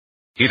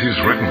It is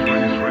written.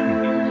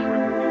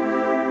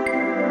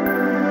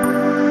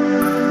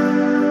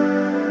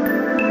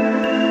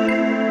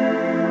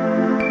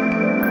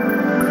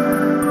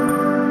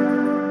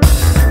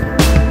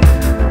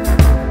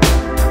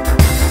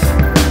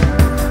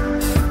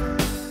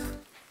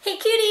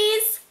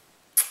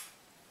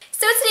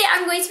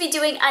 I'm going to be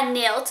doing a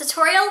nail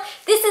tutorial.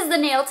 This is the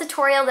nail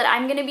tutorial that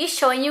I'm going to be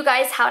showing you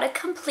guys how to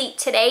complete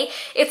today.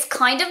 It's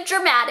kind of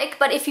dramatic,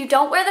 but if you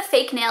don't wear the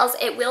fake nails,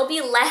 it will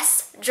be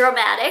less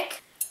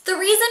dramatic. The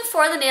reason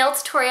for the nail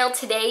tutorial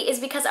today is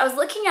because I was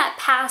looking at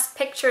past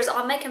pictures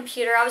on my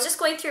computer. I was just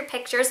going through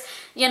pictures,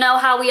 you know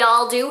how we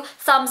all do,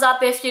 thumbs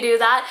up if you do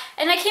that,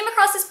 and I came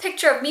across this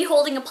picture of me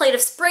holding a plate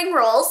of spring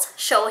rolls,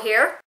 show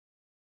here.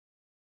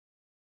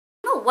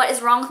 I don't know what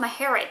is wrong with my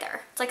hair right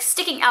there. It's like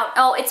sticking out.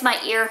 Oh, it's my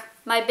ear.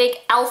 My big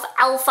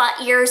alpha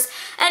ears.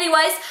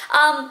 Anyways,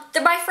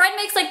 my friend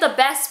makes like the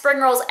best spring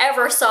rolls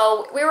ever,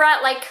 so we were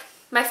at like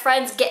my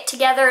friend's get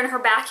together in her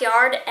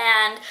backyard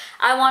and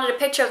I wanted a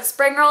picture of the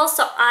spring rolls,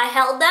 so I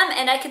held them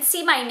and I could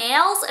see my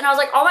nails and I was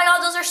like, oh my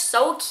god, those are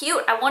so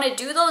cute. I want to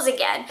do those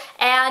again.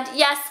 And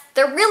yes,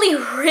 they're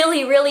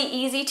really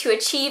easy to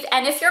achieve,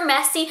 and if you're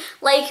messy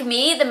like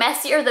me, the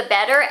messier the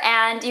better,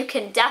 and you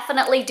can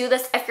definitely do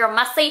this if you're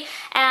messy,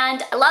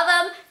 and I love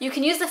them. You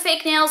can use the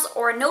fake nails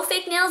or no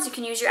fake nails. You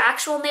can use your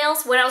actual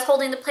nails. When I was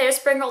holding the plate of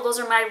spring roll, those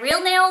are my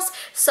real nails,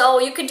 so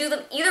you can do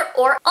them either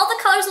or. All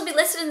the colors will be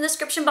listed in the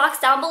description box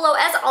down below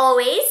as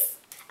always,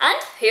 and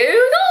here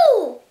you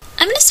go!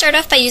 I'm going to start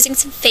off by using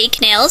some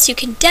fake nails. You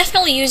can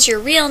definitely use your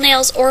real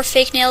nails or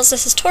fake nails.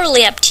 This is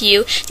totally up to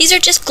you. These are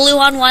just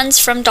glue-on ones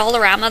from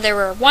Dollarama. There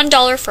were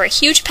 $1 for a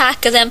huge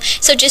pack of them,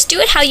 so just do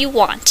it how you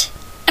want.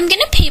 I'm going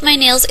to paint my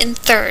nails in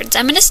thirds.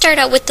 I'm going to start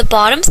out with the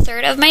bottom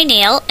third of my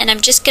nail, and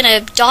I'm just going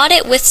to dot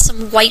it with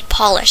some white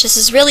polish. This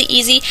is really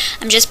easy.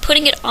 I'm just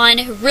putting it on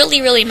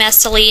really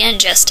messily and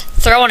just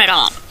throwing it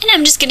on. And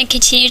I'm just going to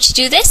continue to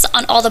do this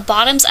on all the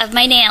bottoms of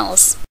my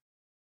nails.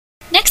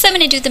 Next, I'm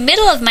going to do the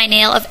middle of my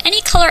nail of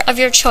any color of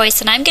your choice,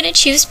 and I'm going to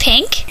choose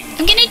pink.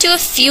 I'm going to do a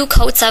few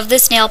coats of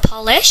this nail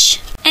polish,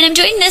 and I'm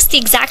doing this the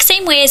exact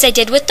same way as I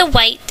did with the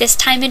white, this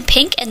time in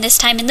pink and this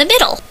time in the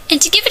middle.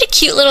 And to give it a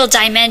cute little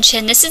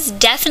dimension, this is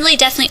definitely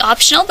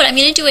optional, but I'm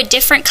going to do a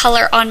different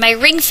color on my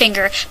ring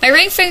finger. My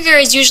ring finger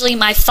is usually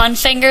my fun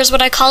finger is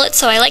what I call it,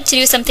 so I like to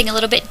do something a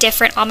little bit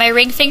different on my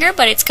ring finger,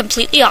 but it's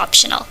completely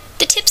optional.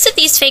 The tips of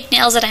these fake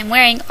nails that I'm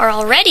wearing are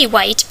already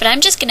white, but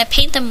I'm just going to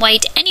paint them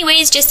white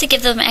anyways just to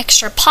give them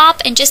extra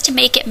pop and just to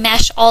make it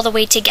mesh all the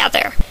way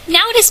together.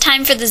 Now it is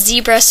time for the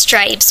zebra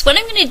stripes. What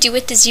I'm going to do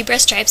with the zebra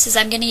stripes is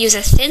I'm going to use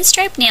a thin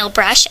stripe nail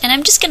brush, and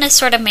I'm just going to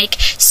sort of make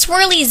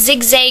swirly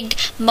zigzag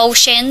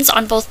motions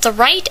on both the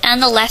right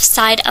and the left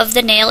side of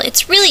the nail.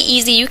 It's really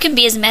easy. You can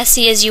be as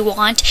messy as you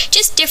want.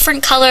 Just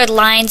different colored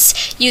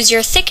lines. Use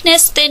your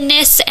thickness,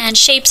 thinness, and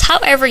shapes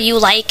however you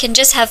like, and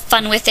just have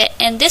fun with it.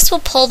 And this will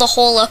pull the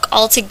whole look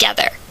all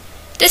together.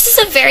 This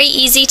is a very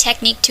easy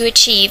technique to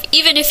achieve,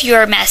 even if you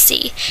are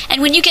messy.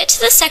 And when you get to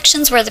the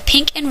sections where the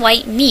pink and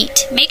white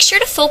meet, make sure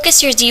to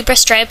focus your zebra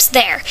stripes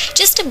there,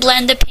 just to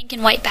blend the pink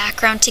and white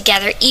background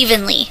together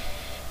evenly.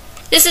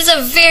 This is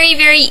a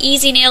very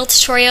easy nail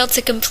tutorial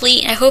to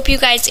complete, and I hope you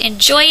guys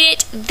enjoyed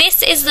it.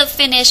 This is the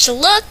finished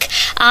look.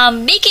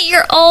 Make it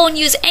your own,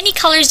 use any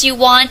colors you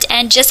want,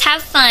 and just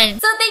have fun.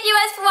 So thank you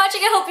guys for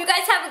watching. I hope you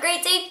guys have a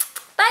great day.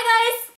 Bye guys!